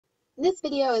This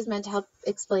video is meant to help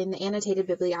explain the Annotated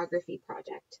Bibliography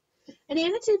project. An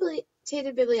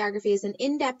annotated bibliography is an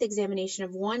in-depth examination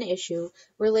of one issue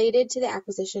related to the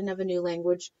acquisition of a new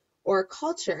language or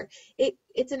culture.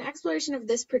 It's an exploration of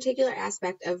this particular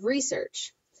aspect of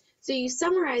research. So you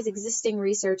summarize existing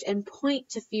research and point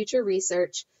to future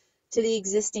research to the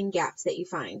existing gaps that you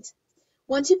find.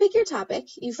 Once you pick your topic,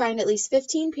 you find at least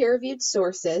 15 peer-reviewed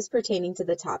sources pertaining to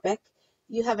the topic.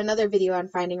 You have another video on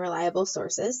finding reliable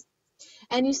sources.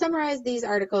 And you summarize these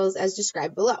articles as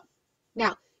described below.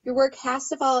 Now, your work has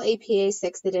to follow APA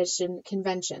 6th edition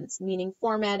conventions, meaning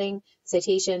formatting,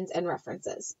 citations, and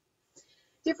references.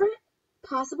 Different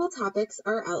possible topics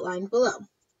are outlined below.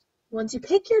 Once you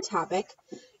pick your topic,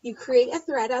 you create a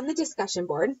thread on the discussion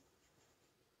board,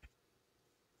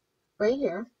 right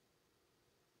here,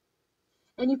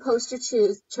 and you post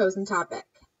your chosen topic.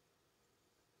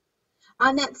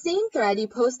 On that same thread, you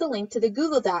post the link to the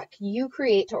Google Doc you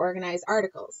create to organize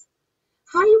articles.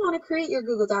 How you want to create your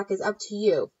Google Doc is up to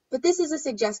you, but this is a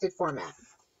suggested format.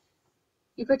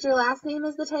 You put your last name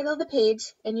as the title of the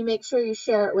page, and you make sure you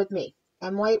share it with me,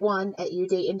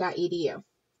 mwhite1@udayton.edu.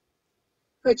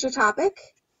 Put your topic,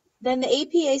 then the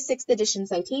APA 6th edition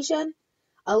citation,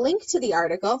 a link to the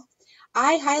article.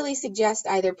 I highly suggest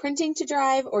either printing to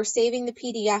Drive or saving the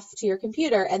PDF to your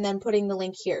computer and then putting the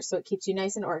link here so it keeps you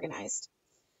nice and organized.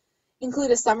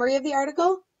 Include a summary of the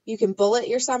article. You can bullet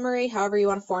your summary however you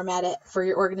want to format it for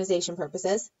your organization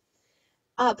purposes.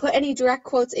 Put any direct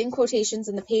quotes in quotations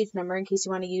in the page number in case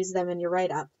you want to use them in your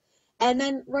write-up. And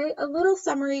then write a little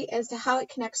summary as to how it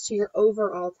connects to your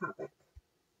overall topic.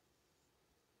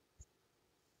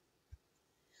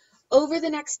 Over the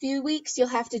next few weeks, you'll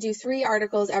have to do 3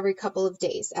 articles every couple of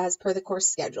days, as per the course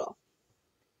schedule.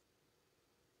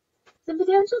 Some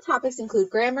potential topics include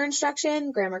grammar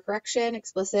instruction, grammar correction,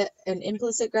 explicit and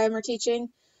implicit grammar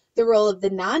teaching, the role of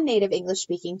the non-native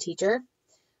English-speaking teacher,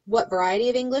 what variety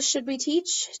of English should we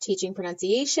teach, teaching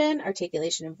pronunciation,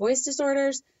 articulation and voice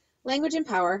disorders, language and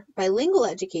power, bilingual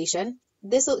education.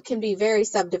 This can be very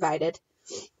subdivided.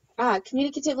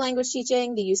 Communicative language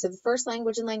teaching, the use of the first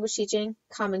language in language teaching,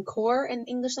 Common Core in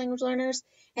English language learners,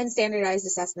 and standardized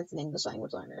assessments in English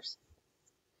language learners.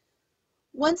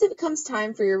 Once it comes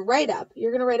time for your write-up,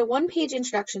 you're going to write a 1-page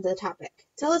introduction to the topic.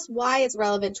 Tell us why it's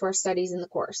relevant to our studies in the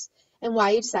course and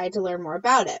why you decided to learn more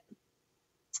about it.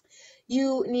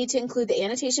 You need to include the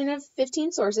annotation of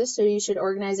 15 sources, so you should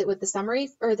organize it with the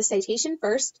summary or the citation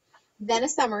first, then a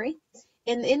summary.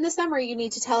 And in the summary, you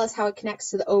need to tell us how it connects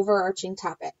to the overarching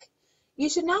topic. You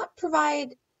should not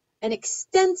provide an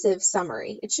extensive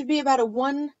summary. It should be about a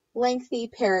 1 lengthy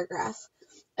paragraph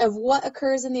of what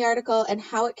occurs in the article and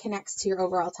how it connects to your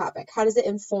overall topic. How does it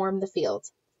inform the field?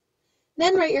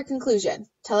 Then write your conclusion.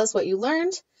 Tell us what you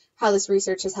learned, how this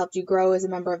research has helped you grow as a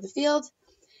member of the field,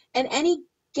 and any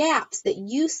gaps that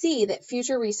you see that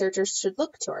future researchers should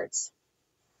look towards.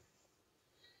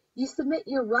 You submit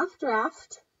your rough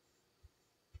draft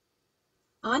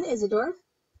on Isidore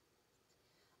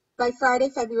by Friday,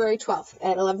 February 12th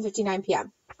at 11:59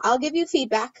 p.m. I'll give you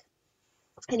feedback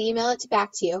and email it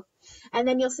back to you, and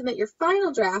then you'll submit your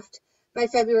final draft by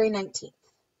February 19th.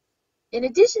 In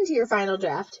addition to your final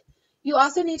draft, you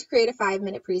also need to create a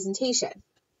 5-minute presentation.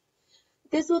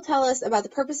 This will tell us about the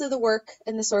purpose of the work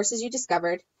and the sources you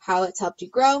discovered, how it's helped you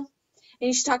grow, and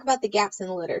you should talk about the gaps in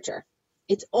the literature.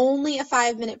 It's only a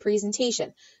 5-minute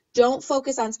presentation. Don't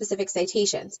focus on specific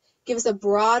citations. Give us a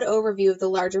broad overview of the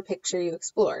larger picture you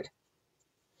explored.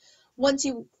 Once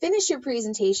you finish your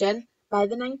presentation, by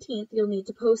the 19th, you'll need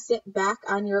to post it back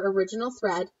on your original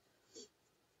thread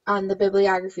on the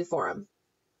Bibliography forum.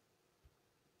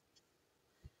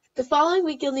 The following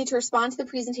week, you'll need to respond to the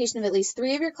presentation of at least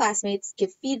 3 of your classmates,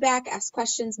 give feedback, ask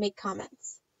questions, make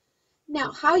comments.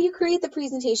 Now, how you create the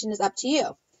presentation is up to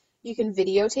you. You can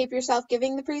videotape yourself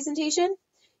giving the presentation.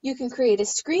 You can create a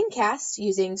screencast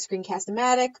using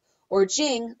Screencast-O-Matic or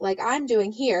Jing, like I'm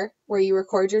doing here, where you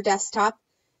record your desktop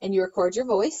and you record your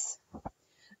voice.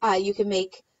 You can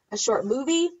make a short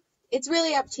movie. It's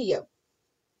really up to you.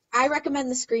 I recommend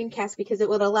the screencast because it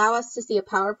would allow us to see a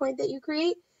PowerPoint that you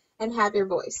create and have your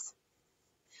voice.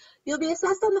 You'll be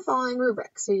assessed on the following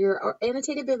rubrics. So your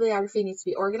annotated bibliography needs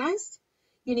to be organized.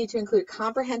 You need to include a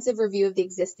comprehensive review of the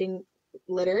existing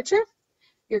literature,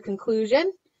 your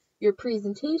conclusion, your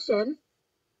presentation,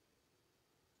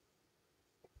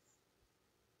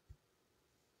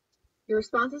 your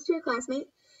responses to your classmate,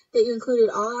 that you included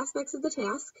all aspects of the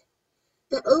task,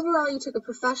 that overall you took a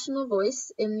professional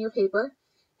voice in your paper,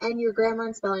 and your grammar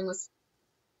and spelling was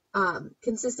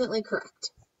consistently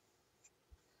correct.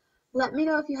 Let me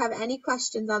know if you have any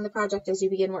questions on the project as you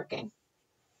begin working.